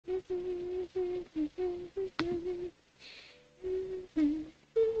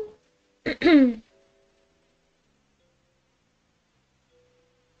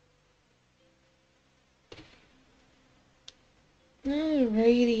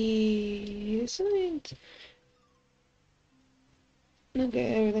besides...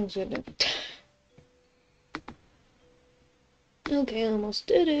 Okay, everything's good now. Okay, almost.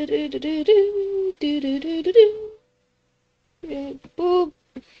 Boop,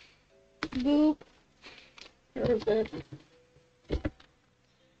 boop. Perfect.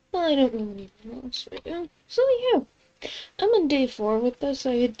 Well, I don't really need anything else right now. So yeah, I'm on day 4 with this.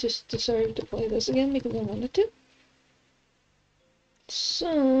 I had just decided to play this again because I wanted to.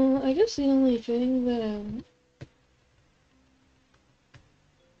 So, I guess the only thing that I'm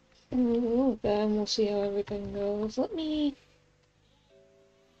gonna go with that, and we'll see how everything goes. Let me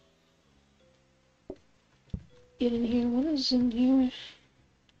get in here. What is in here?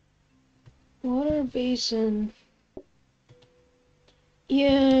 Water basin.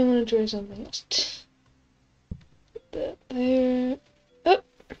 Yeah, I'm gonna try something else. Put that there. Oh!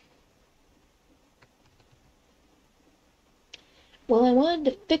 Well, I wanted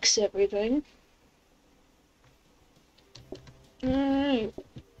to fix everything. Alright.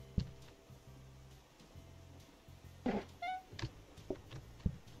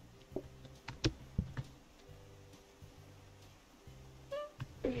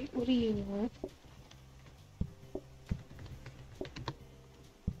 Wait, what do you want?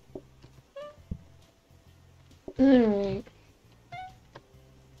 Alright.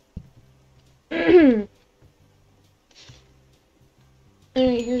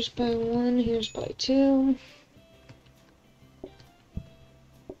 Alright, here's by 1, here's by 2.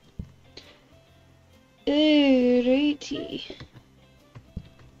 Alrighty.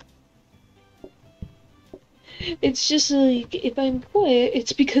 It's just like, if I'm quiet,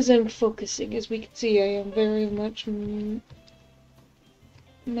 it's because I'm focusing. As we can see, I am very much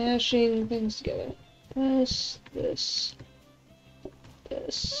mashing things together. This, this,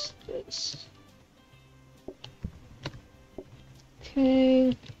 this, this.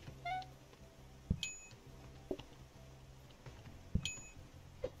 Okay.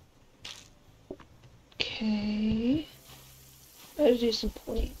 Okay. Gotta do some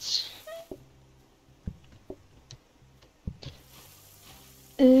plates.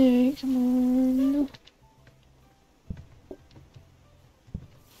 Alright, come on.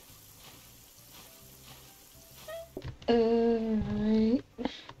 Alright.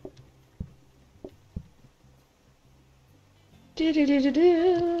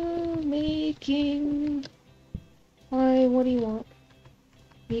 Making pie. What do you want?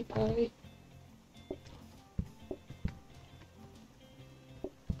 Meat pie.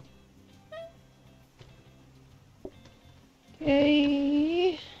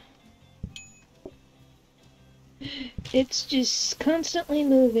 Okay. It's just constantly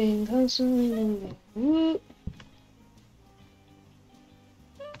moving, constantly moving. Whoop.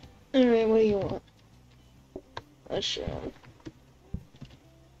 Alright, what do you want? Mushroom.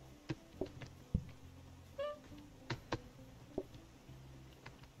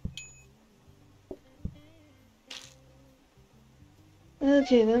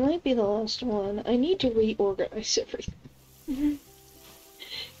 Okay, that might be the last one. I need to reorganize everything.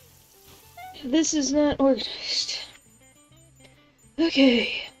 This is not organized.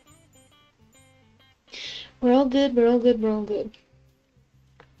 Okay. We're all good, we're all good, we're all good.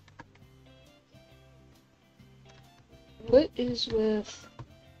 What is with...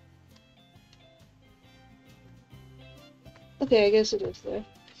 Okay, I guess it is there.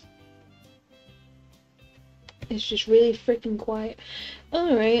 It's just really freaking quiet.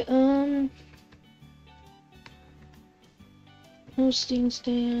 Alright, hosting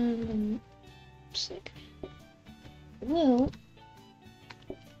stand, I'm sick. Well...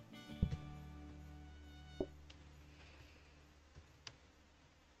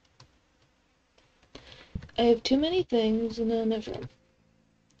 I have too many things and then everyone.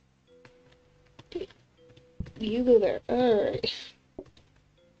 You go there. Alright.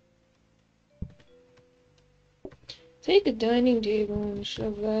 Take a dining table and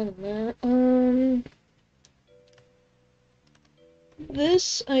shove that in there.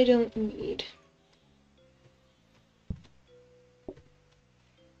 This I don't need.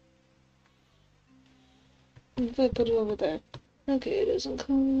 If I put it over there. Okay, it doesn't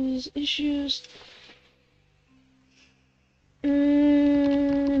cause issues.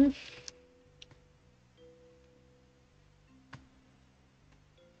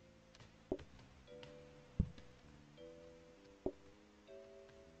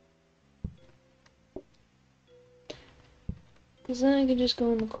 Because then I can just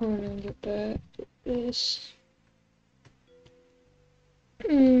go in the corner and get that. Get this.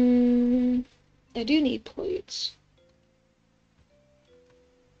 I do need plates.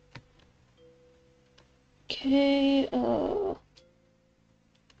 Okay,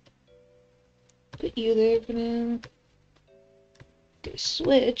 put you there for now. Okay,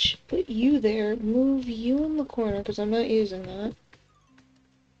 switch, put you there, move you in the corner, because I'm not using that.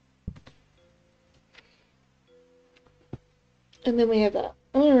 And then we have that.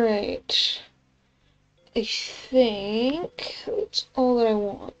 Alright. I think that's all that I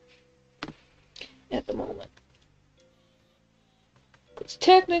want at the moment. Because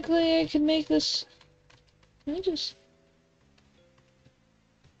technically I can make this... Let me just...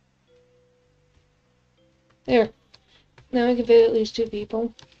 There. Now I can fit at least 2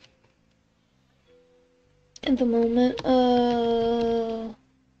 people. At the moment,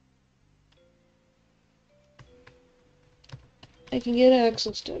 I can get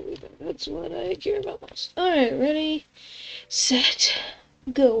access to everything. That's what I care about most. Alright, ready, set,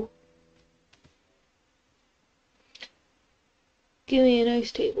 go. Give me a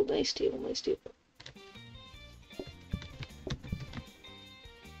nice table, nice table, nice table.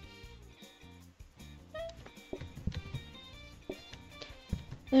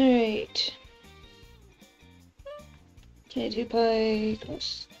 Alright. Okay, 2 pie,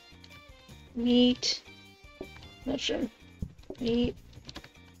 plus meat, mushroom, meat,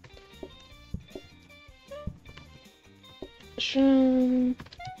 mushroom,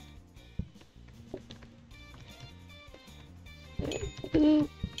 boop,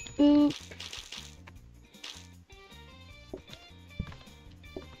 boop.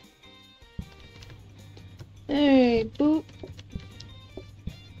 Alright, boop.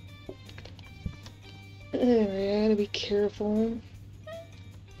 Alright, I gotta be careful.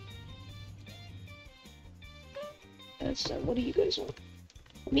 That's done. What do you guys want?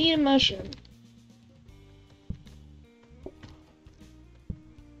 Meat and mushroom.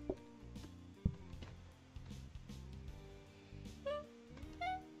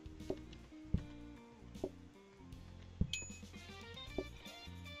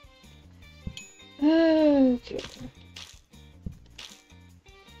 Okay.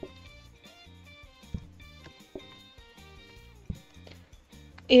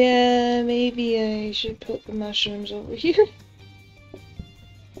 Yeah, maybe I should put the mushrooms over here.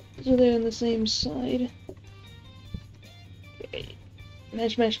 So they're on the same side. Okay.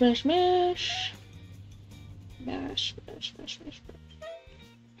 Mash, mash, mash, mash. Mash, mash, mash, mash, mash.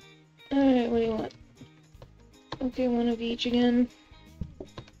 Alright, what do you want? Okay, one of each again.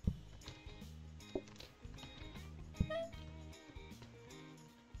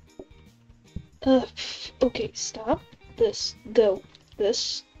 Okay, stop. This, go.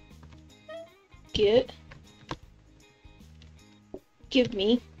 This. Get. Give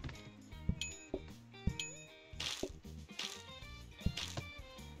me.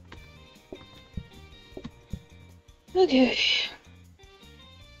 Okay.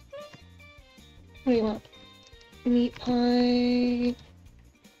 What do you want? Meat pie.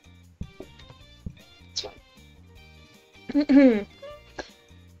 It's fine.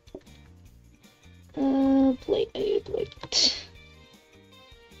 Plate. I need a plate.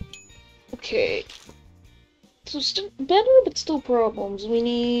 Okay. So still better, but still problems. We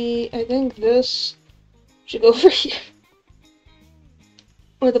need, I think this should go over here.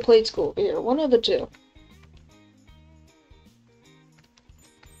 Or the plates go over here. One of the two.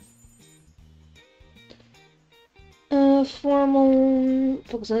 Formal,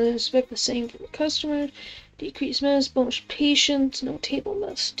 focus on expect the same from the customer. Decrease mess, bonus patience, no table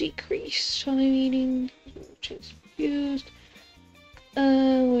mess, decrease time eating, chance confused.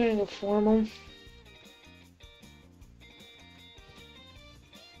 We're gonna go formal.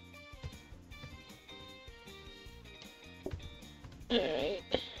 Alright.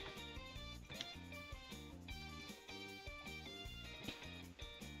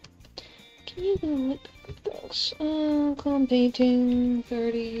 Can you go like this? Clone painting,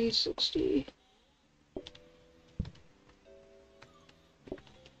 30, 60.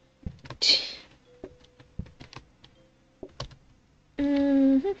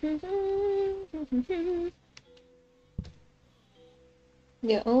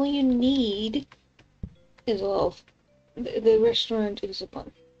 Yeah, all you need is love. The restaurant is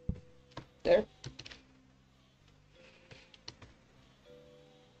upon. There.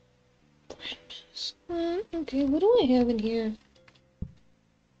 Okay, what do I have in here?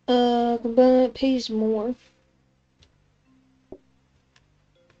 Component pays more.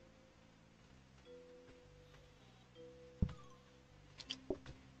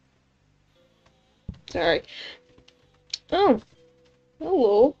 Sorry. Oh.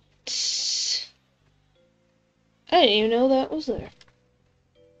 Hello. I didn't even know that was there.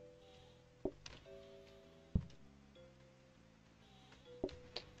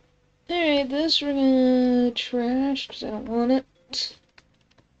 Alright, this we're gonna trash because I don't want it.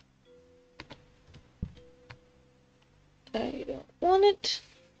 I don't want it.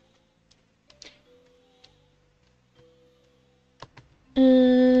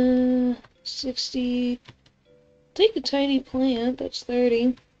 60. Take a tiny plant, that's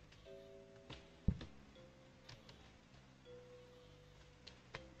 30.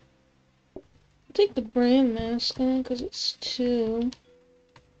 Take the brand mask on, because it's 2.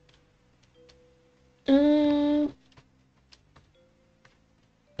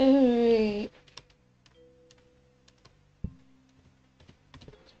 Alright.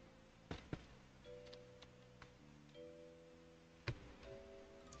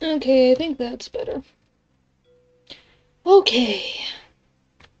 Okay, I think that's better. Okay.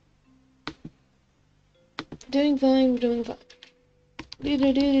 Doing fine, we're doing fine.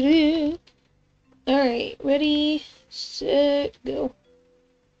 Alright, ready, set, go.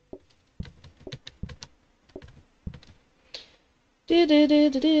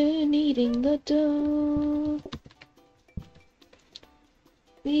 Kneading the dough.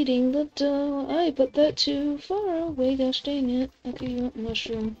 Kneading the dough. I put that too far away, gosh dang it. Okay, you want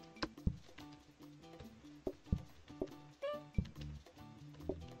mushroom.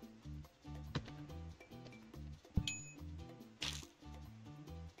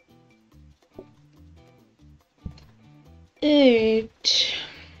 Alright.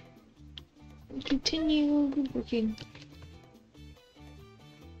 Continue working.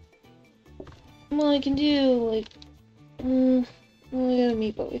 Well, I can do, like, well, I got a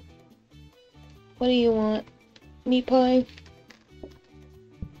meat pie. What do you want? Meat pie?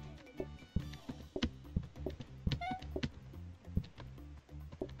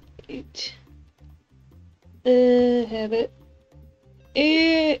 Right. Have it.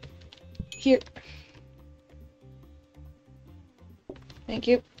 Here. Thank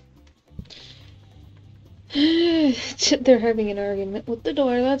you. They're having an argument with the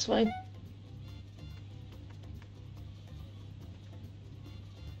door, that's fine.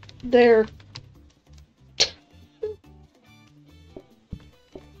 There.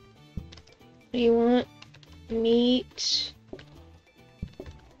 You want meat?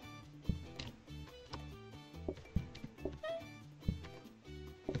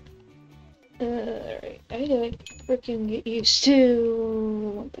 Alright. I gotta freaking get used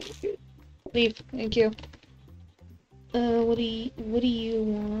to. Leave. Thank you. What do you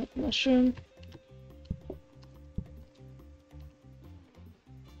want? Mushroom?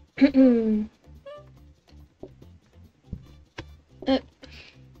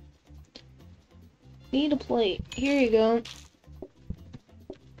 Need a plate. Here you go.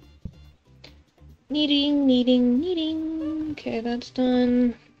 Kneading. Okay, that's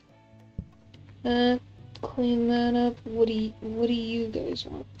done. Clean that up. What do you guys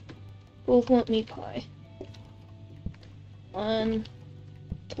want? Both want meat pie. 1,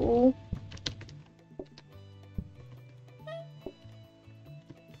 2.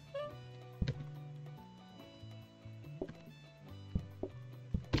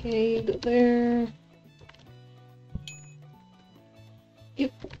 Okay, you go there.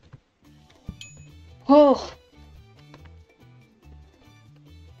 Yep. Oh!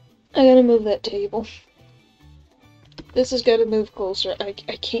 I gotta move that table. This has gotta move closer. I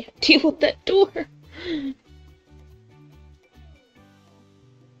can't deal with that door.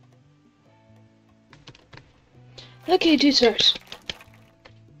 Okay, 2 stars.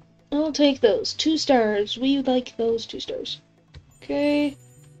 I'll take those. 2 stars. We like those 2 stars. Okay.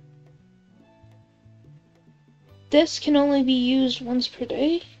 This can only be used once per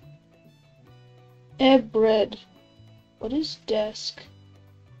day. Add bread. What is desk?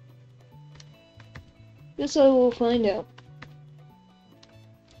 Guess I will find out.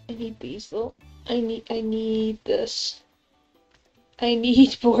 I need these though. I need this. I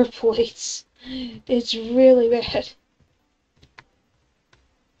need more plates. It's really bad.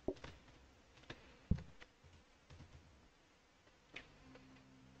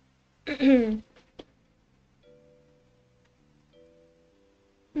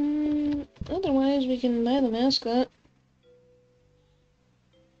 Otherwise, we can buy the mascot.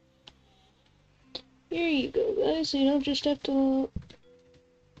 Here you go, guys. So you don't just have to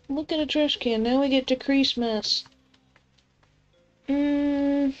look at a trash can. Now we get decreased mess.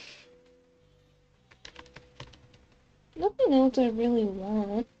 Nothing else I really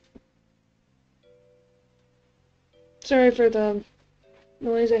want. Sorry for the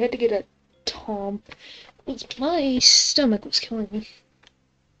noise. I had to get a Tom. My stomach was killing me.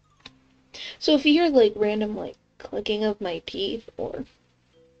 So if you hear like random like clicking of my teeth or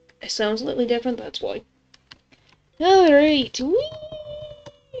it sounds slightly different, that's why. Alright.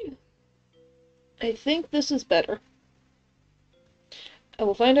 Whee! I think this is better. I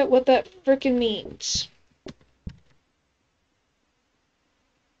will find out what that frickin' means.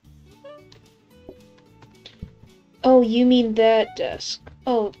 Oh, you mean that desk.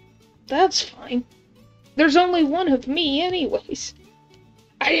 Oh, that's fine. There's only one of me anyways.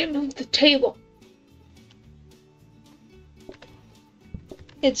 I didn't move the table.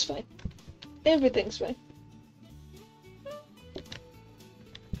 It's fine. Everything's fine.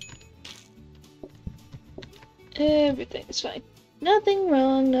 Everything's fine. Nothing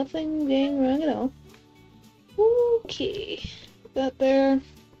wrong, nothing being wrong at all. Okay. That there.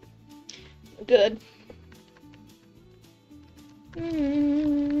 Good.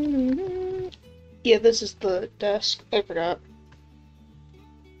 Yeah, this is the desk. I forgot.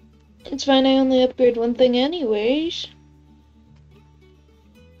 It's fine, I only upgrade one thing anyways.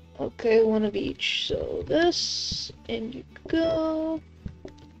 Okay, one of each. So this, and you go.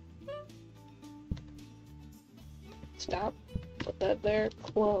 Stop. Put that there.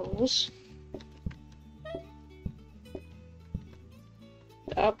 Close.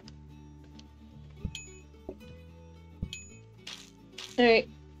 Stop. Alright.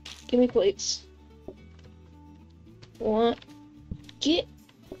 Give me plates. Get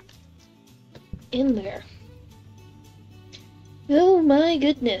in there. Oh my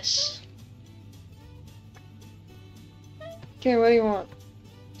goodness. Okay, what do you want?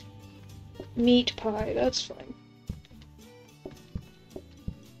 Meat pie, that's fine.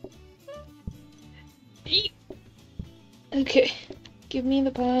 Eat. Okay, give me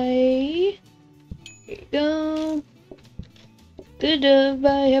the pie. Here you go. Good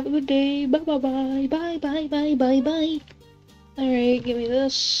bye, have a good day. Bye bye bye. Bye bye bye bye bye. Alright, give me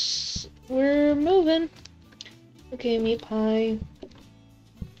this. We're moving. Okay, meat pie.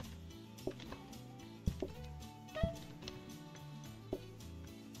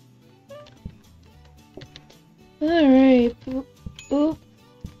 Alright. Oop.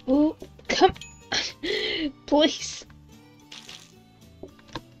 Oop. Come. Please.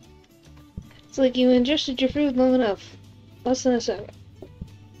 It's like you ingested your food long enough. Less than a second.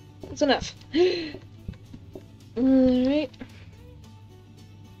 That's enough. Alright.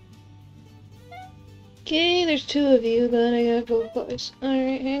 Okay, there's two of you, but I gotta go close.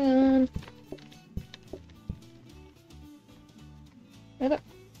 Alright, hang on. Right up.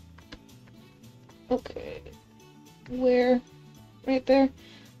 Okay. Where? Right there?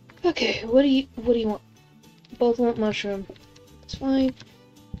 Okay, what do you want? Both want mushroom. It's fine.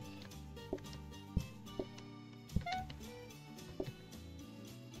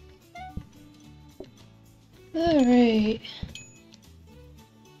 Alright.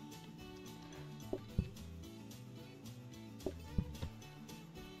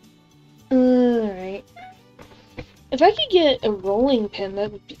 Alright. If I could get a rolling pin,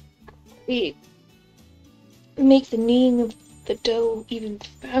 that would be great. Make the kneading of the dough even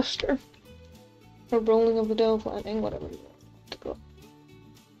faster. Or rolling of the dough, flattening, whatever you want to go.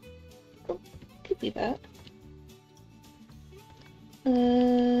 Oh, could be that.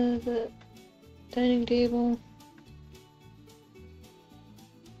 The dining table.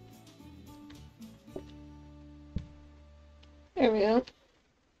 There we go.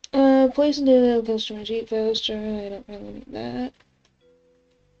 Place and do customers eat faster. I don't really need that.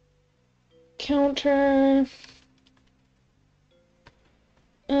 Counter.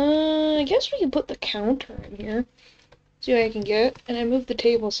 I guess we can put the counter in here. See what I can get. And I moved the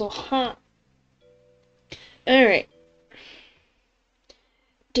table, so Alright.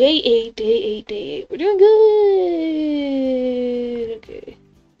 Day 8, day 8, day 8. We're doing good! Okay.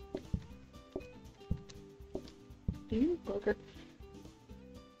 You bugger.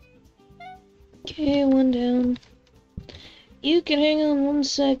 Okay, one down. You can hang on 1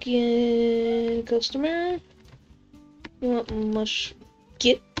 second, customer. You want mush?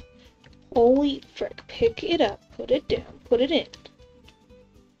 Get. Holy frick. Pick it up. Put it down. Put it in.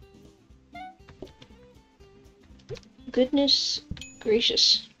 Goodness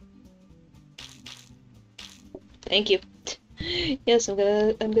gracious. Thank you. Yes, I'm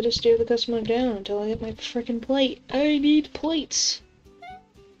gonna stare the customer down until I get my frickin' plate. I need plates.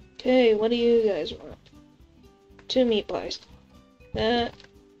 Okay, what do you guys want? 2 meat pies. I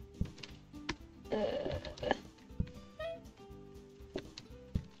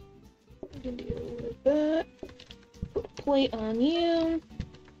can deal with that. Put a plate on you.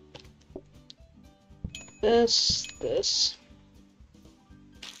 This.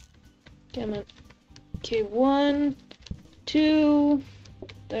 Come on. Okay, 1, 2.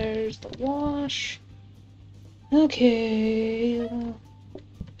 There's the wash. Okay.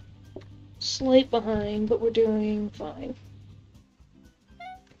 Slight behind, but we're doing fine.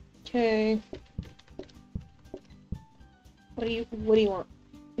 Okay. What do you want?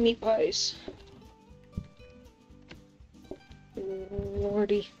 Meat pies.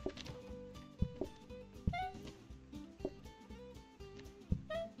 Lordy.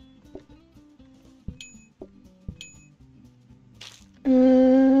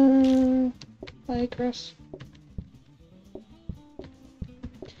 pie crust.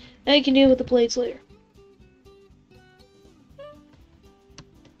 I can deal with the plates later.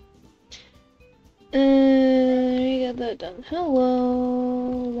 I got that done.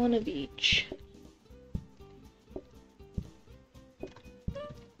 Hello, one of each.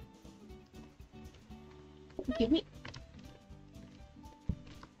 Give me.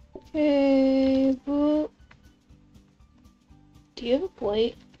 Okay, boop. Do you have a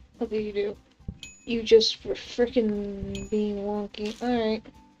plate? Okay, you do. You just for frickin' being wonky. Alright.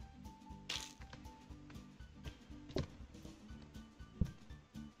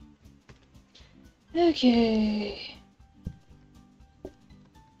 Okay.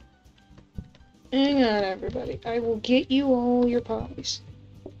 Hang on, everybody. I will get you all your pies.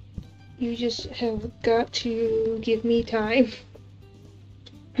 You just have got to give me time.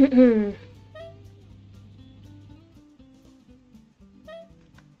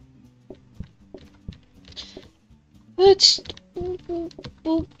 Let's boop, boop,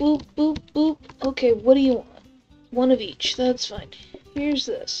 boop, boop, boop. Okay, what do you want? One of each. That's fine. Here's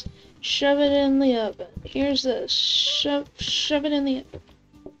this. Shove it in the oven. Here's this. Shove it in the oven.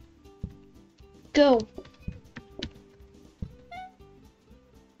 Go.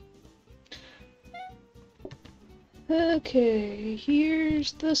 Okay,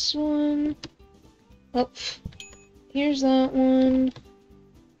 here's this one. Oh, here's that one.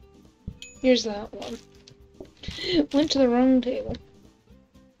 Here's that one. Went to the wrong table.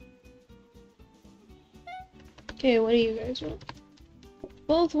 Okay, what do you guys want?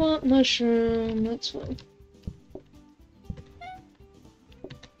 Both want mushroom, that's fine.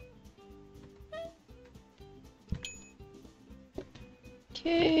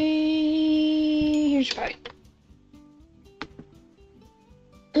 Okay, here's your pie.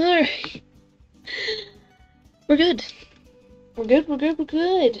 Alright. We're good. We're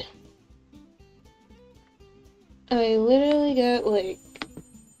good. I literally got, like,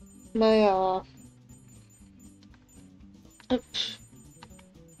 my,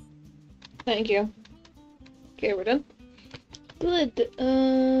 thank you. Okay, we're done. Good.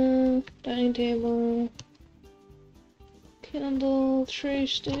 Dining table. Candle, tray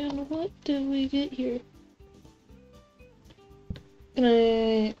stand. What did we get here? Can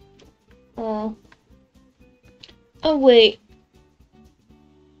I... Oh, wait.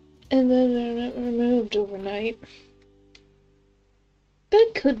 And then they're not removed overnight.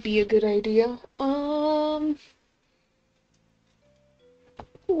 That could be a good idea.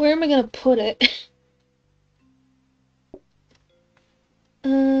 Where am I gonna put it?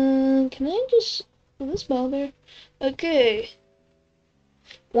 Can I just... Will this bother? Okay.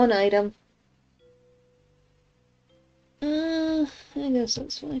 One item. I guess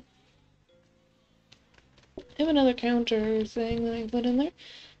that's fine. I have another counter thing that I put in there.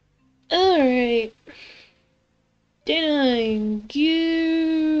 Alright. Day 9.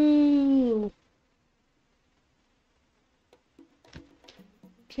 Go!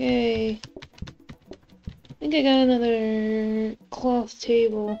 Okay. I think I got another cloth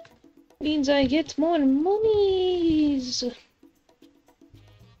table. Means I get more monies!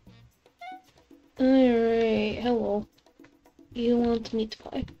 Alright, hello. You want meat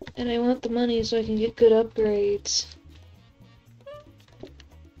pie. And I want the money so I can get good upgrades.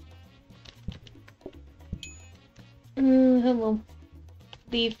 Hello.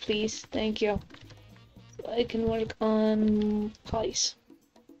 Leave, please. Thank you. So I can work on pies.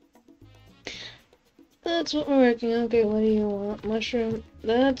 That's what we're working on. Okay, what do you want? Mushroom?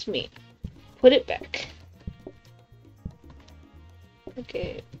 That's me. Put it back.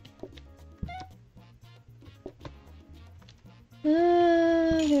 Okay.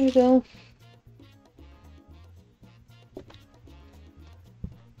 There we go.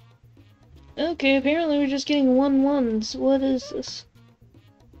 Okay, apparently we're just getting 1-1s. What is this?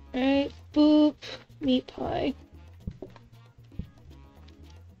 Alright, boop. Meat pie.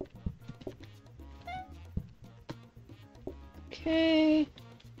 Okay.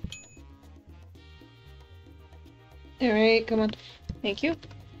 Alright, come on. Thank you.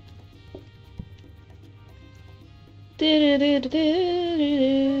 Okay,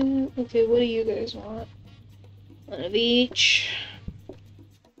 what do you guys want? One of each.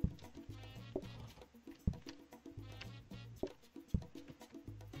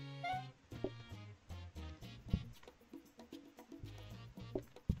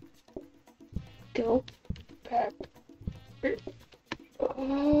 Go back.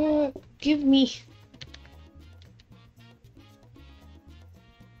 Give me.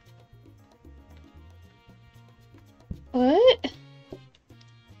 What?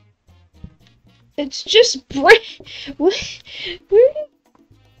 It's just bread. What? Where?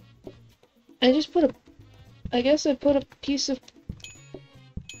 I just put a... I guess I put a piece of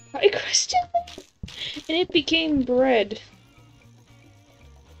pie crust in there, and it became bread.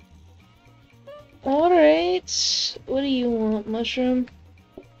 Alright. What do you want, mushroom?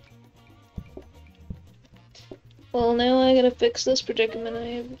 Well, now I gotta fix this predicament I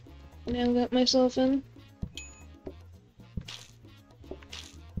have now got myself in.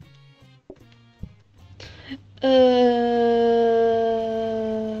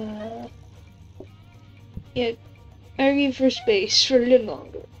 Yeah, argue for space for a little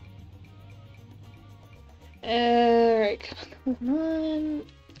longer. Alright, come on.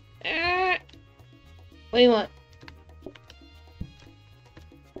 Ah. What do you want?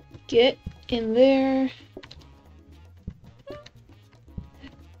 Get in there.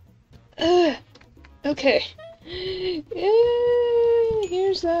 Okay.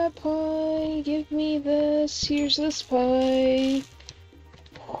 Here's that pie. Give me this. Here's this pie.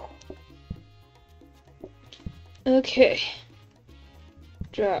 Okay.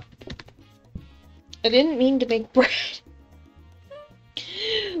 Drop. I didn't mean to make bread.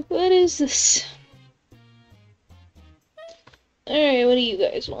 What is this? Alright, what do you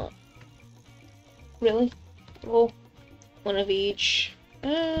guys want? Really? Well, one of each.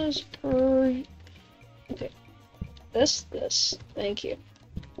 As per... Okay. This. Thank you.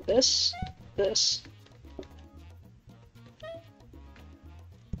 This.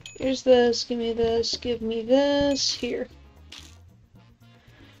 Here's this. Give me this. Give me this. Here.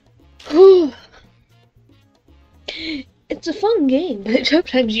 It's a fun game, but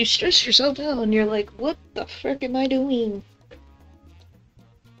sometimes you stress yourself out and you're like, what the frick am I doing?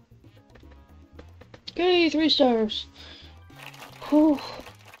 Okay, 3 stars. Whew.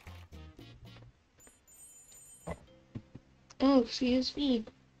 Oh, excuse me.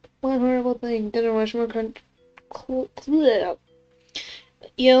 One horrible thing. Didn't rush more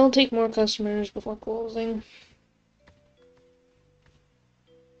yeah, I'll take more customers before closing.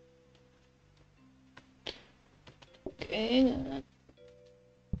 Okay, hang on.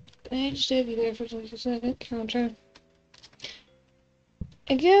 Can I just have you there for like a second? Counter.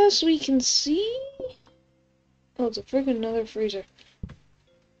 I guess we can see... Oh, it's a friggin' another freezer.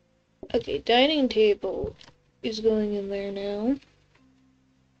 Okay, dining table is going in there now.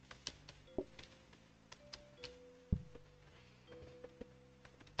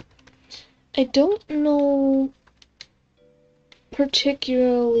 I don't know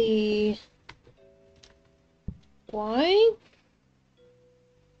particularly why.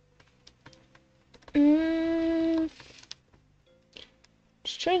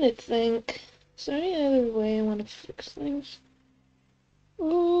 Just trying to think. Is there any other way I want to fix things?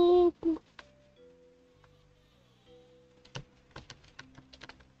 Oh.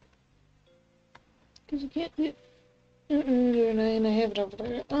 Because I can't do... and I have it over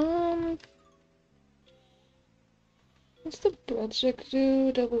there. What's the breadstick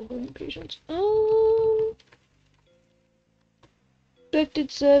do? Double wing patience.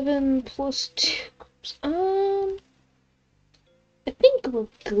 Expected 7 plus 2 groups. I think we're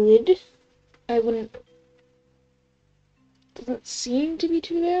good. I wouldn't... Doesn't seem to be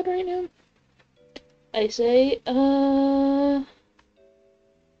too bad right now. I say,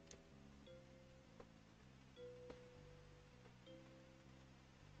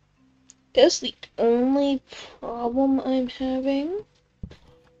 guess the only problem I'm having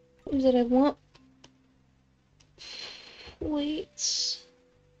is that I want plates.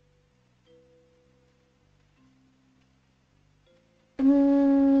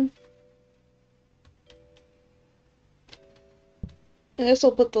 I guess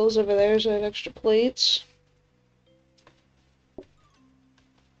I'll put those over there so I have extra plates.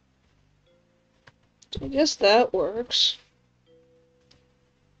 I guess that works.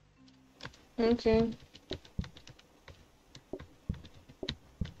 Okay.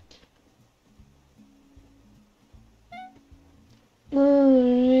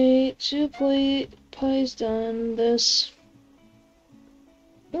 Alright, 2 plate pies done. This.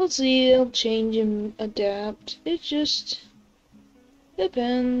 Let's see, I'll change and adapt. It just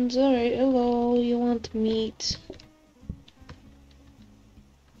depends. Alright, hello, you want meat?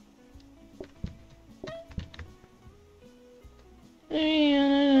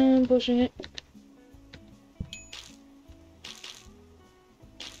 And I'm pushing it.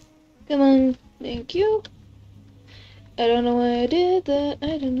 Come on, thank you. I don't know why I did that.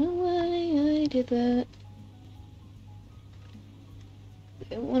 I don't know why I did that.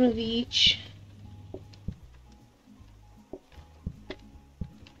 Okay, one of each.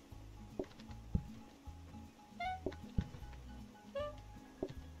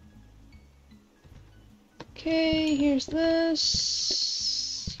 Okay, here's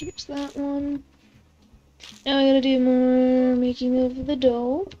this. Here's that one. Now I gotta do more making of the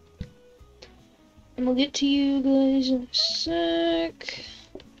dough. And we'll get to you guys in a sec.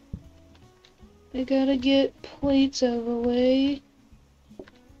 I gotta get plates out of the way.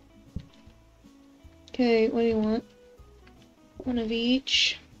 Okay, what do you want? One of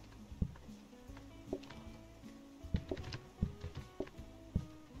each.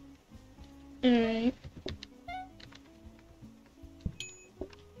 Alright.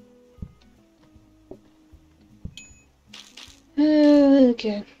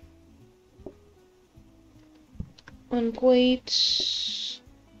 Okay. One plate.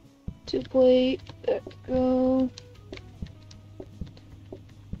 Two plate. There we go.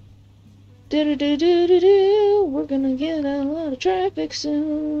 Do-do-do-do-do-do. We're gonna get a lot of traffic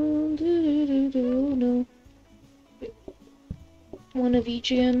soon. Do-do-do-do. No. One of each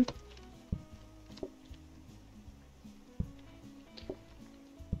again.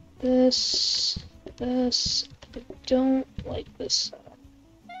 This. I don't like this.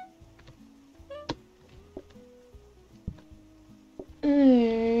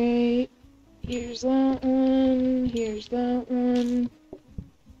 Alright. Here's that one. Here's that one.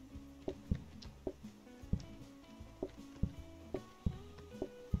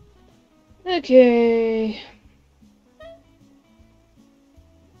 Okay.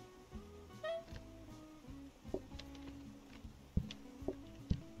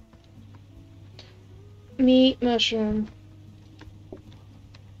 Meat, mushroom.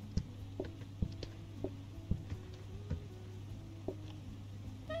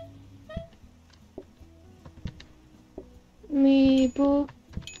 Me, boop,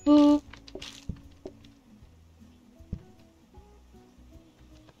 boop.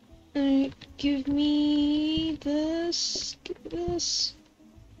 Alright, give me this. Give me this.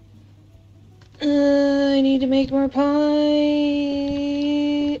 I need to make more pie.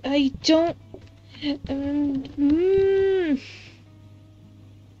 I don't.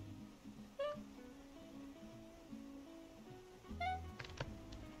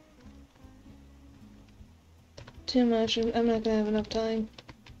 Too much. I'm not gonna have enough time.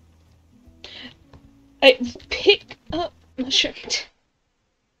 I pick up mushrooms.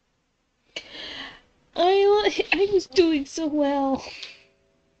 I was doing so well.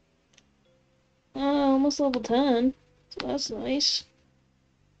 Almost level 10. So that's nice.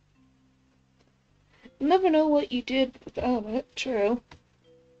 You never know what you did without it. True.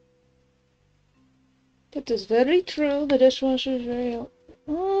 That is very true. The dishwasher is very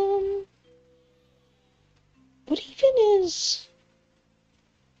what even is...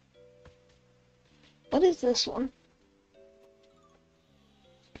 What is this one?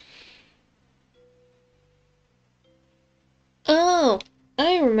 Oh,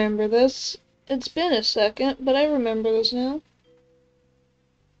 I remember this. It's been a second, but I remember this now.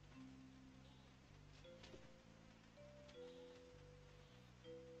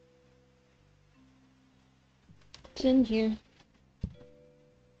 It's in here.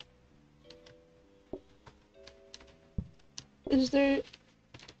 Is there...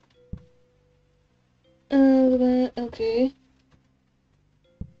 okay.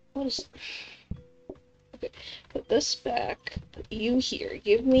 What is... Okay, put this back. Put you here.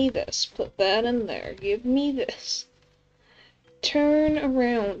 Give me this. Put that in there. Give me this. Turn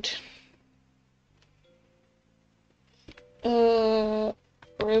around.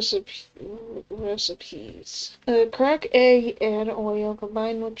 Recipes. Crack egg, add oil,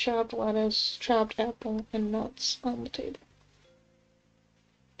 combine with chopped lettuce, chopped apple, and nuts on the table.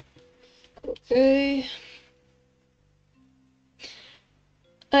 Okay.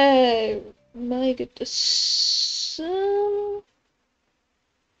 My goodness.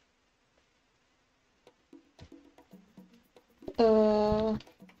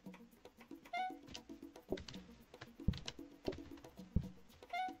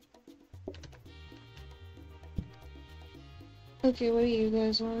 Okay, what do you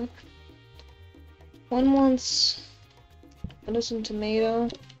guys want? One wants lettuce and tomato.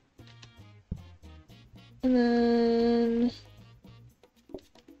 And then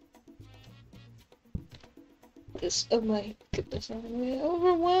this, oh my goodness, I'm really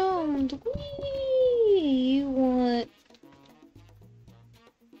overwhelmed. Whee! You want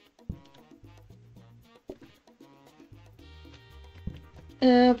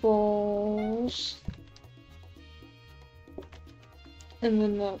apples. And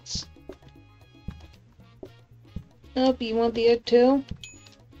then nuts. Oh, you want the egg too?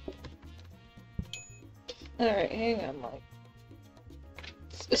 Alright, hang on, Mike.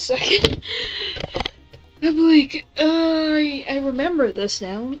 A second. I'm like, I remember this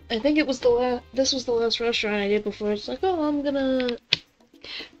now. I think it was this was the last restaurant I did before. It's like, oh, I'm gonna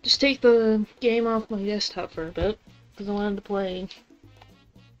just take the game off my desktop for a bit, because I wanted to play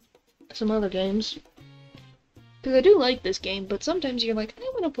some other games. Because I do like this game, but sometimes you're like, I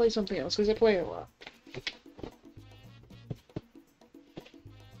want to play something else, because I play it a lot.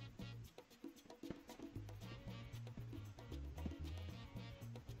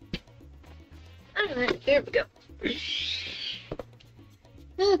 Alright, there we go.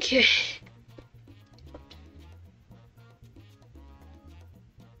 Okay.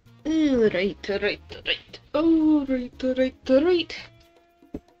 Alright. Alright. Oh.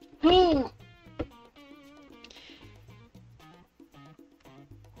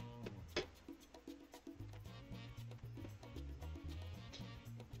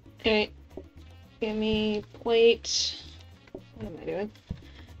 Alright. Give me plate. What am I doing?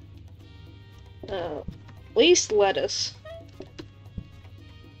 Waste lettuce.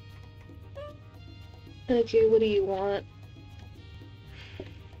 Okay, what do you want?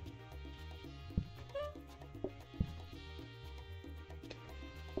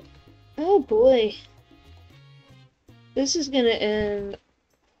 Oh boy. This is gonna end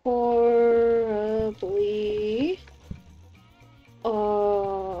horribly.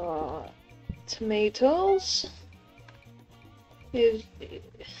 Tomatoes? What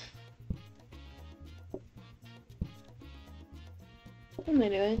am I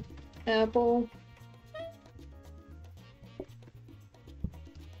doing? Apple.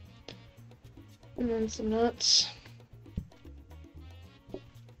 And then some nuts.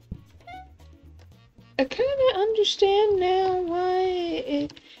 I kinda understand now why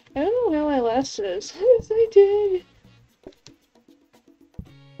it... I don't know how I lasted as long as I did.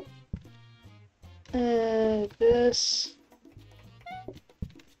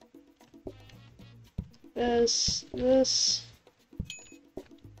 This.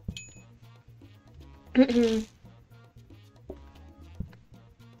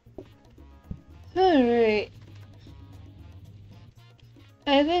 Alright.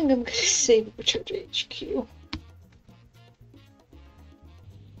 I think I'm gonna save Recharge HQ.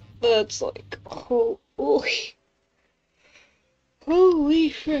 That's like, holy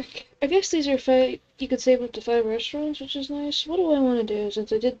frick. I guess these are you could save up to 5 restaurants, which is nice. What do I want to do?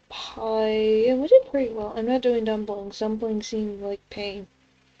 Since I did pie, and we did pretty well. I'm not doing dumplings. Dumplings seem like pain.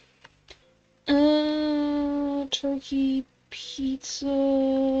 Turkey,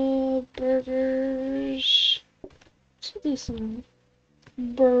 pizza, burgers. Let's do some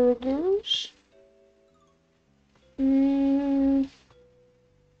burgers.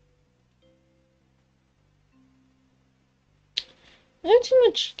 Not too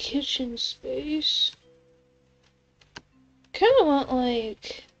much kitchen space. Kinda want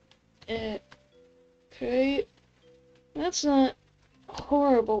like okay. That's not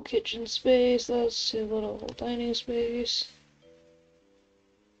horrible kitchen space. That's too little dining space.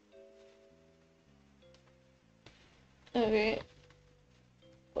 Okay.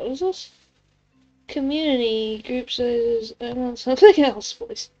 What is this? Community group sizes. I want something else,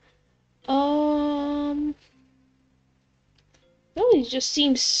 please. These just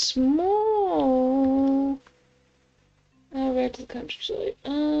seem small. Back to the countryside.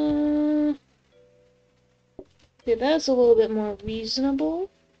 Okay, that's a little bit more reasonable.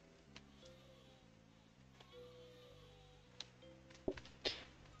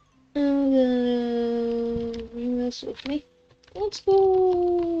 I'm gonna bring this with me. Let's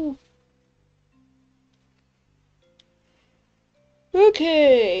go!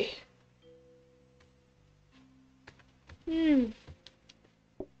 Okay.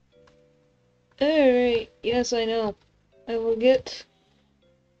 Alright, yes, I know. I will get...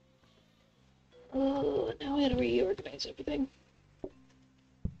 Oh, now I gotta reorganize everything.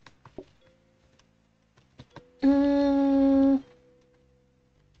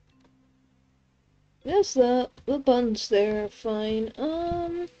 Yes, the buttons there are fine.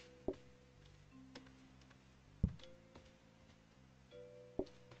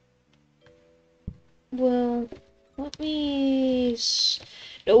 Well, let me...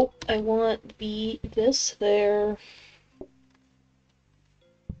 Nope, I want this there.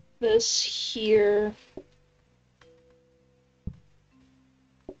 This here.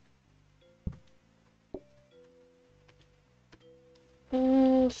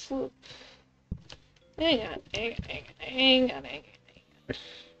 Flip. Hang on.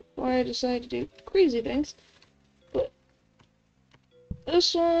 Before I decide to do crazy things. But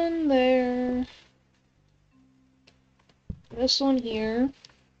this one there. This one here.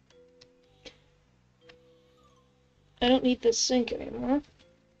 I don't need this sink anymore.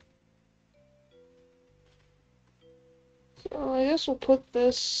 So I guess we'll put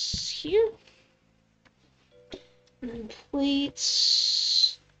this here. And then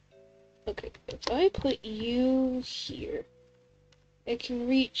plates. Okay, if I put you here, I can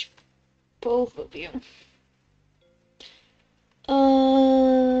reach both of you.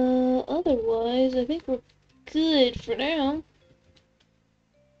 Otherwise, I think we're good for now.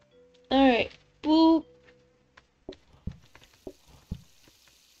 Alright, boop.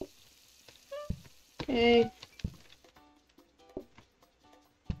 Okay.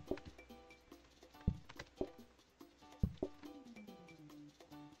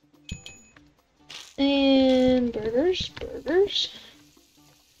 And burgers.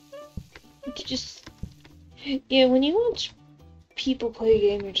 You just, yeah, when you watch people play a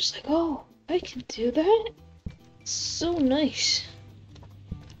game, you're just like, oh, I can do that? So nice.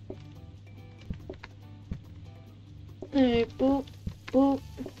 Alright, boop, boop.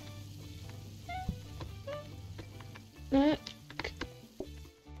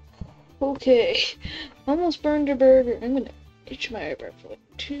 Okay. Almost burned a burger. I'm gonna itch my eyebrow for like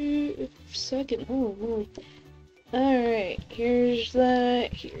 2 seconds. Oh, moly. Alright, here's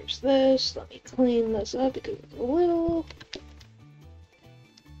that. Here's this. Let me clean this up because it's a little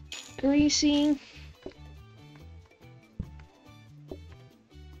greasy.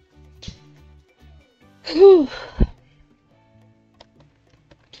 Whew.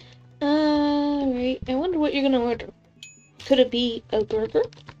 Alright, I wonder what you're gonna order. Could it be a burger?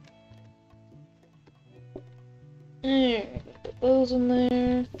 Alright, put those in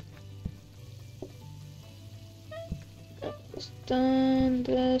there. That's done.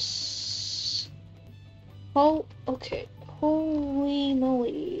 This. Oh, okay. Holy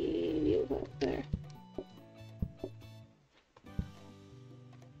moly. You got there.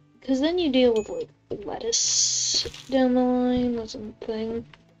 Because then you deal with, like, lettuce down the line or something.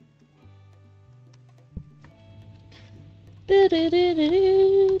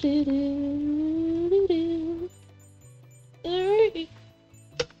 Alright.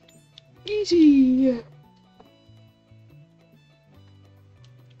 Easy.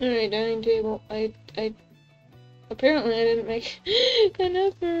 Alright, dining table. I apparently I didn't make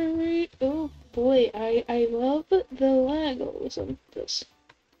enough for a read. Oh boy, I love the Legos of this.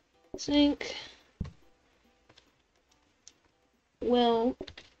 Sink. Well,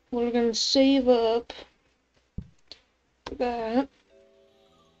 we're gonna save up for that.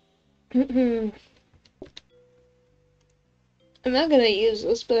 I'm not gonna use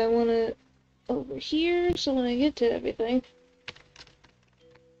this, but I want it over here, so when I get to everything,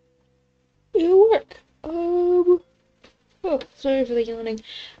 it'll work. Oh, sorry for the yawning.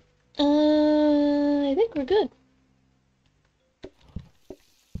 I think we're good.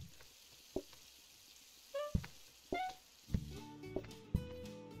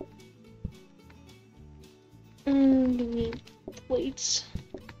 We need plates.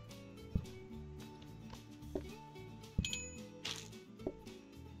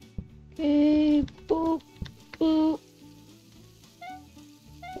 Okay, boop, boop.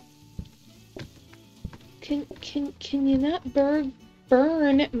 Can you not burn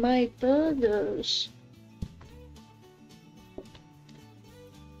my burgers?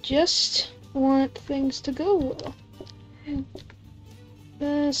 Just want things to go well.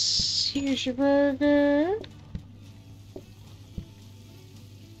 Here's your burger.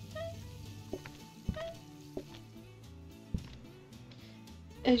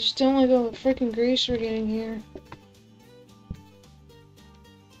 I just don't like all the freaking grease we're getting here.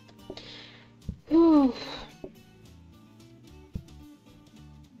 Ooh.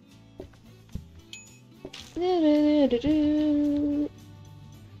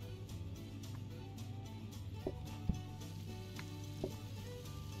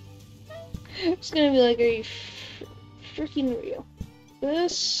 It's gonna be like, are you freaking real?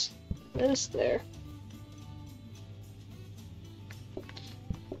 This there.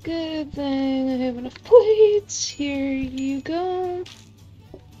 Good thing I have enough plates. Here you go.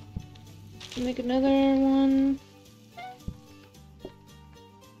 Make another one.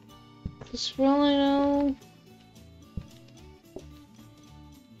 Because for all I know,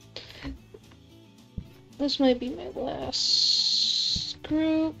 this might be my last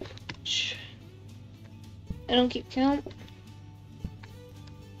group. I don't keep count.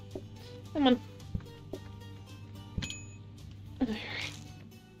 Come on.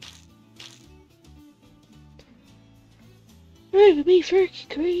 Driving me freaking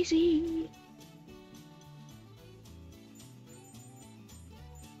crazy.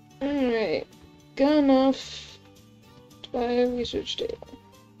 Alright. Got enough to buy a research table.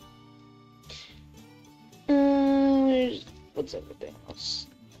 What's everything else?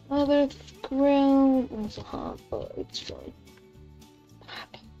 Another grill. It's hot, but it's fine.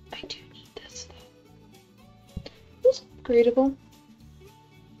 I do need this though. It's upgradable.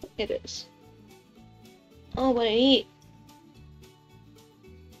 It is. Oh, what I need.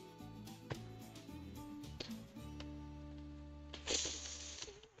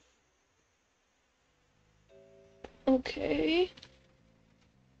 Okay.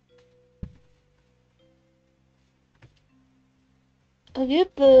 I'll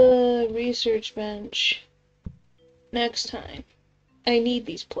get the research bench next time. I need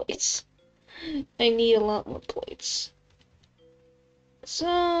these plates. I need a lot more plates.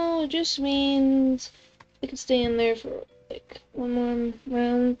 So, it just means I can stay in there for like one more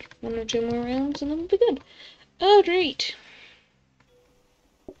round, 1 or 2 more rounds, and then we'll be good. Oh, great.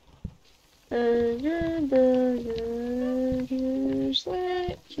 Burger, burger. Here's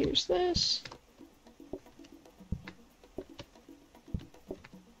that. Here's this.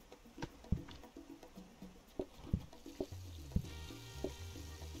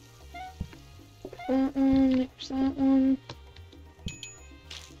 That one. There's that one.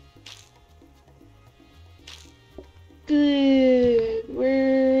 Good.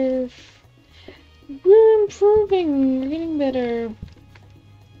 We're improving. We're getting better.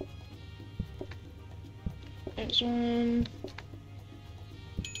 There's one.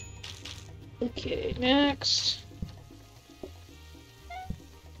 Okay, next.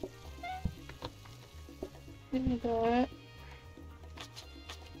 Give me that.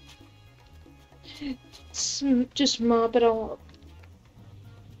 Just mop it all up.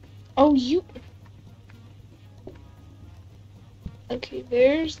 Oh, you. Okay,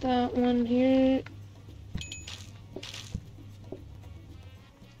 there's that one here.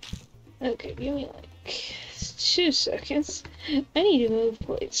 Okay, give me like 2 seconds. I need to move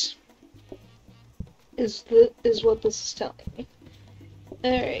plates. Is what this is telling me.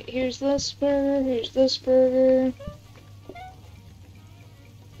 Alright, here's this burger, here's this burger.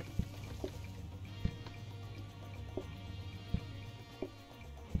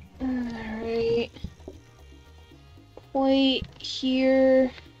 Alright. Plate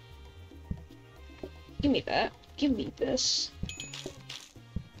here. Give me that. Give me this.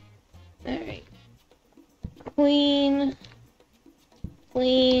 Alright. Clean.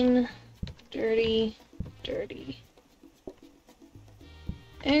 Clean. Dirty. Dirty.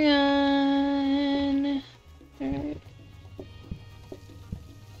 Hang on. Alright.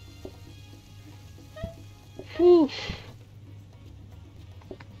 Whew.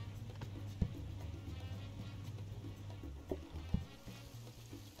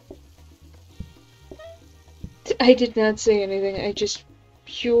 I did not say anything, I just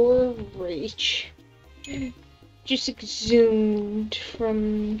pure rage just exhumed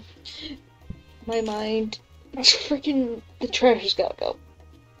from my mind. Freaking the trash has gotta go.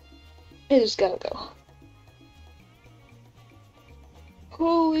 It has gotta go.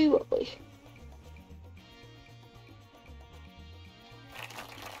 Holy moly.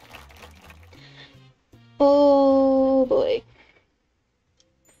 Oh boy.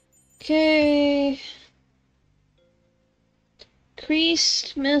 Okay.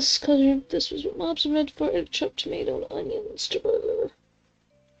 Creased mess color. This was what mobs are meant for. Chopped tomato and onions to burger.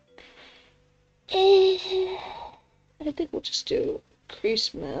 I think we'll just do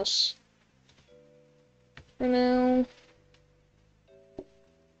creased mess for now.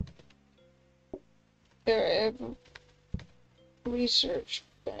 There, I have a research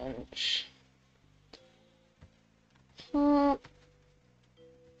bench.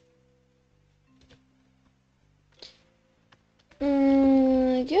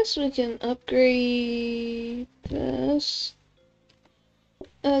 I guess we can upgrade this.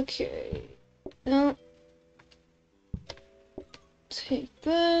 Okay. Now, take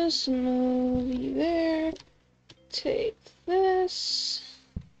this and move you there. Take this.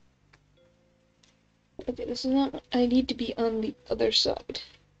 Okay, this is not. I need to be on the other side.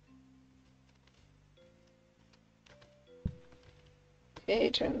 Okay,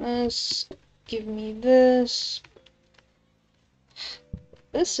 turn this. Give me this.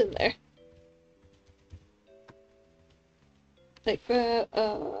 This in there. Like that.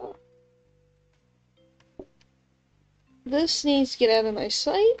 This needs to get out of my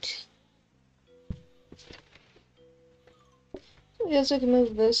sight. I guess I can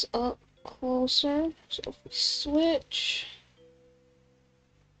move this up closer. So if we switch.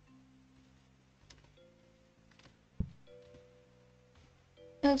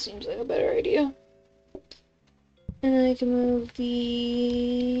 That seems like a better idea. And then I can move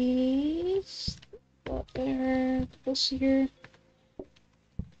these up there, this here,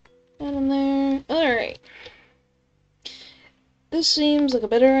 down in there. Alright. This seems like a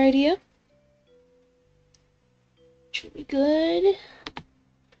better idea. Should be good.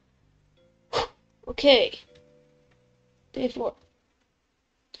 Okay. Day 4.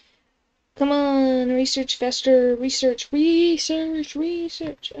 Come on, research faster. Research, research,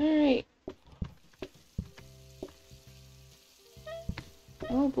 research. Alright.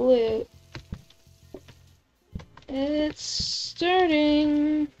 Oh boy. It's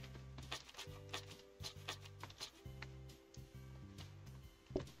starting.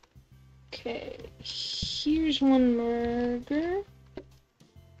 Okay. Here's one burger.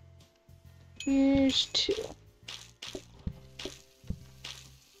 Here's two.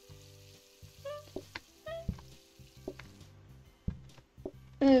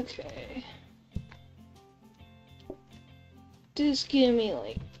 Okay. Just give me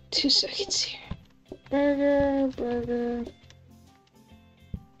like 2 seconds here. Burger, burger.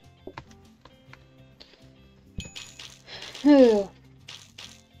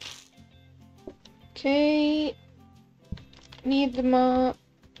 Okay. Need the mop.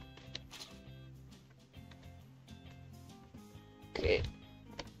 Okay.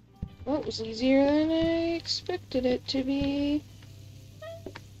 Well, it was easier than I expected it to be.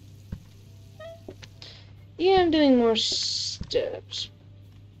 Yeah, I'm doing more steps.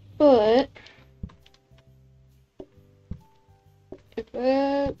 But if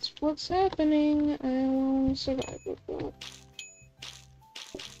that's what's happening, I will survive with that.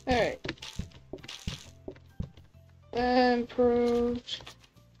 Alright. That improved.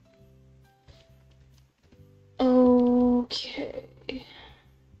 Okay.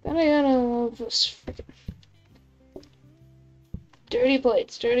 Then I gotta love this freaking dirty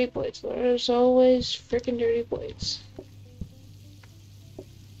plates, dirty plates. There's always freaking dirty plates.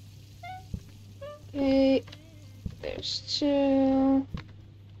 Okay. There's two.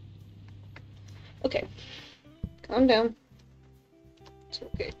 Okay. Calm down. It's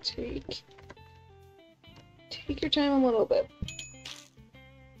okay. Take your time a little bit.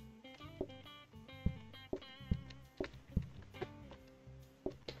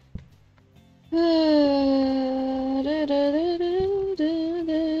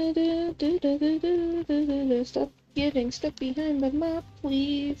 Stop getting stuck behind the map,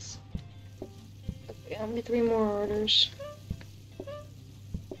 please. Okay, only 3 more orders.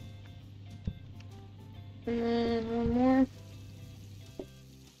 And then 1 more.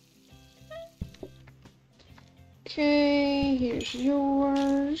 Okay, here's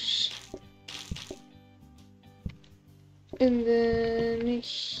yours. And then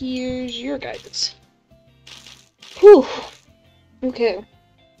here's your guys'. Whew! Okay.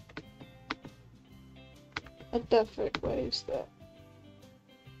 What the frick way is that?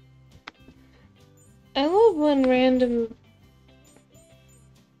 I love when random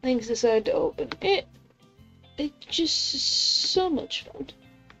things decide to open. It just is so much fun.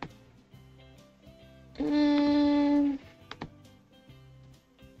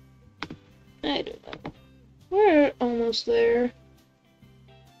 I don't know. We're almost there.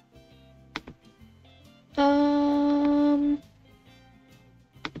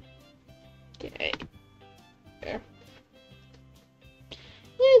 Okay. There.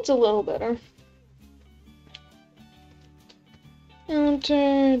 It's a little better.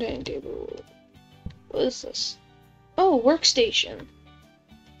 Counter, dining table. What is this? Oh, workstation.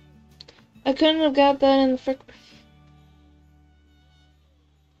 I couldn't have got that in the frick.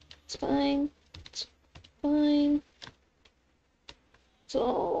 It's fine. It's fine. It's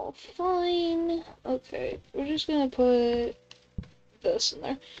all fine. Okay, we're just gonna put this in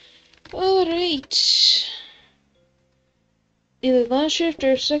there. Alright. Either last shift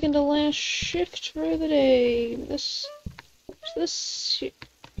or second to last shift for the day. This.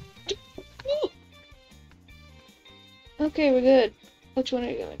 Okay, we're good. Which one are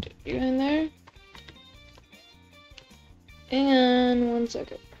you gonna do? You in there? And 1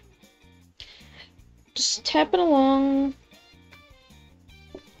 second. Just tapping along.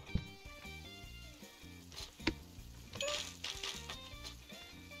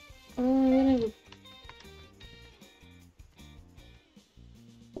 Oh, I'm gonna.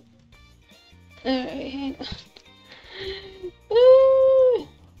 Alright, hang on.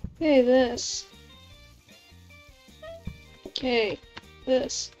 Okay, this. Okay,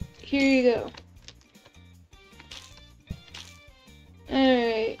 this. Here you go.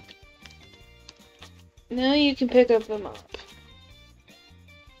 Alright. Now you can pick up the mop.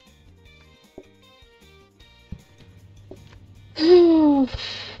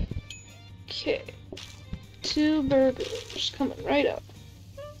 Okay. 2 burgers coming right up.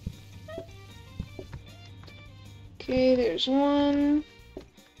 Okay, there's 1.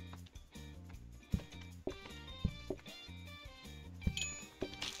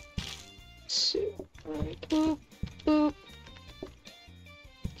 Alright, boop, boop.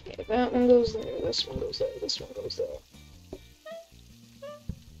 Okay, that one goes there, this one goes there, this one goes there.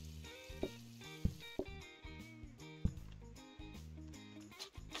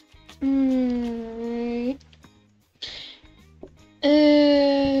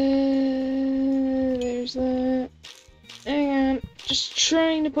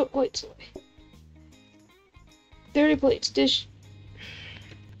 trying to put plates away. 30 plates. Dish.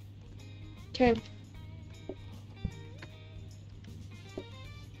 Okay.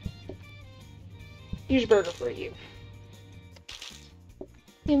 Here's a burger for you.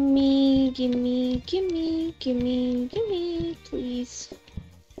 Gimme, gimme, gimme, gimme, gimme, please.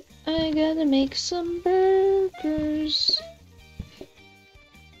 I gotta make some burgers.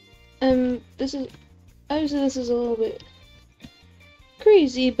 This is, obviously this is a little bit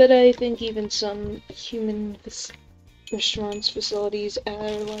crazy, but I think even some human restaurants, facilities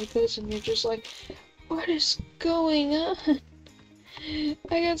are like this, and you're just like, what is going on?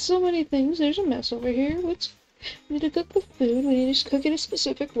 I got so many things, there's a mess over here, we need to cook the food, we need to cook it a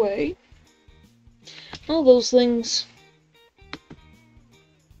specific way. All those things.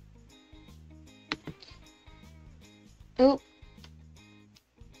 Oh.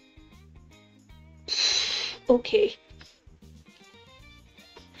 Okay.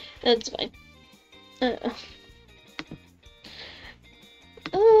 That's fine.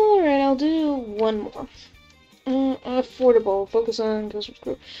 Alright, I'll do one more. Affordable. Focus on customer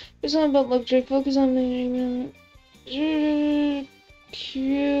growth. Focus on about luxury. Focus on management. Increase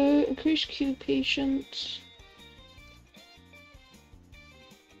queue patience.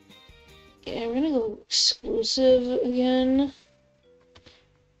 Yeah, we're gonna go exclusive again.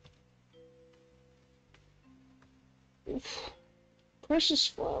 Oof. Precious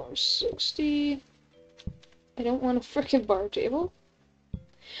flowers, 60. I don't want a frickin' bar table.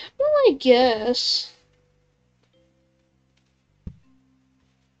 Well, I guess.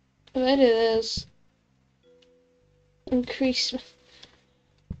 If I do this, increase.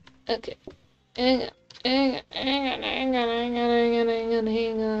 Okay. Hang on.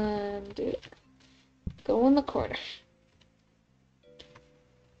 Do it. Go in the corner.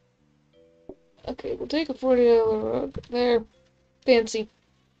 Okay, we'll take a $40 rug. There. Fancy.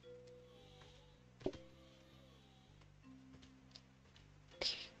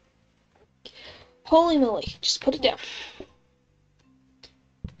 Holy moly. Just put it down.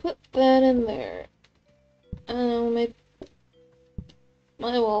 Put that in there. I don't know,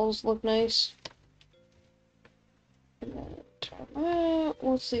 my walls look nice. And then turn that.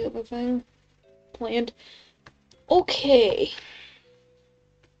 What's the other thing? Planned. Okay.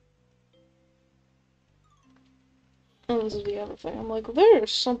 Oh, this is the other thing. I'm like,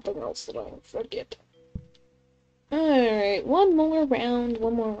 there's something else that I forget. Alright, one more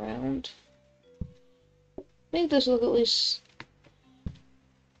round. Make this look at least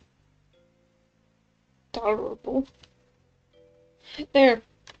tolerable. There.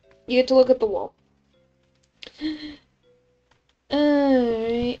 You get to look at the wall.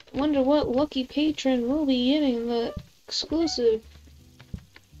 Alright. Wonder what lucky patron will be getting the exclusive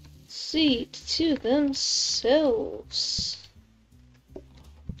seat to themselves.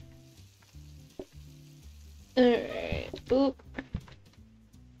 Alright. Boop.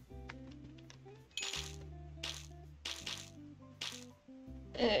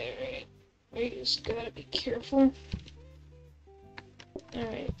 Alright. We just gotta be careful.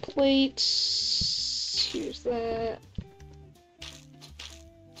 Alright, plates. Here's that.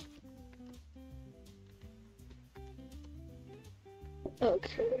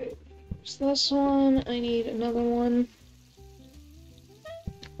 Okay, here's this one. I need another one.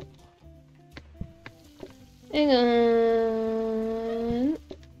 Hang on.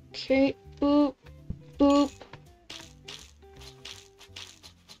 Okay, boop, boop.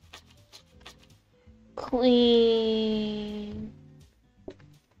 Clean.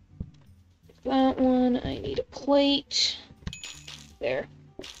 That one, I need a plate. There.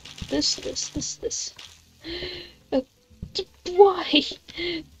 This. Why?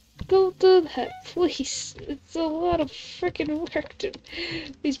 Go do that, please. It's a lot of freaking work to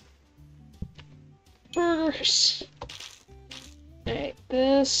these burgers. Alright,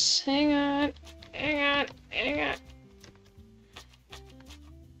 this. Hang on.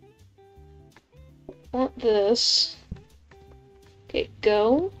 Want this. Okay,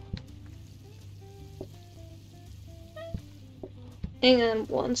 go. Hang on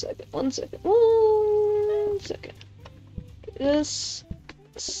one second. This.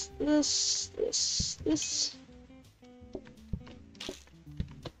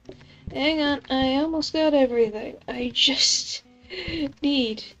 Hang on, I almost got everything. I just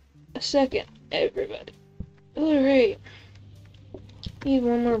need a second, everybody. Alright. Need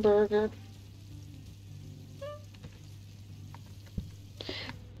one more burger.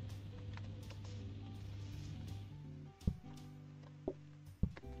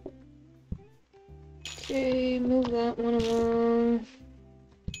 Okay, move that one along.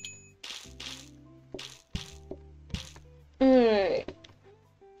 Alright.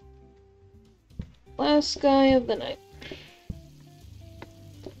 last guy of the night.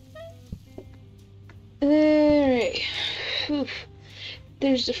 Alright.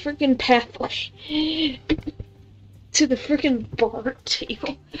 There's a freaking pathway to the freaking bar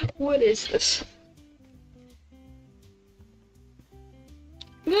table. What is this?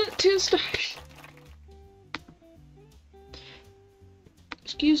 Not 2 stars.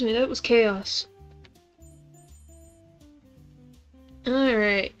 Excuse me, that was chaos.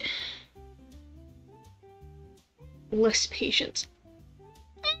 Alright. Less patience.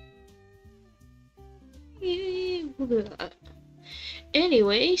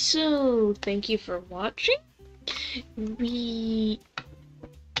 Anyway, so thank you for watching. We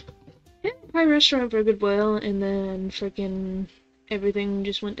had a pie restaurant for a good while, and then freaking everything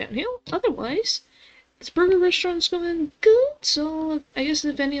just went downhill. Otherwise, this burger restaurant's going good, so I guess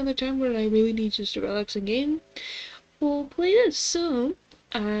if any other time where I really need just a relaxing game, we'll play this. So,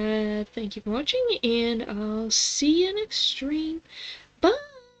 thank you for watching, and I'll see you next stream. Bye!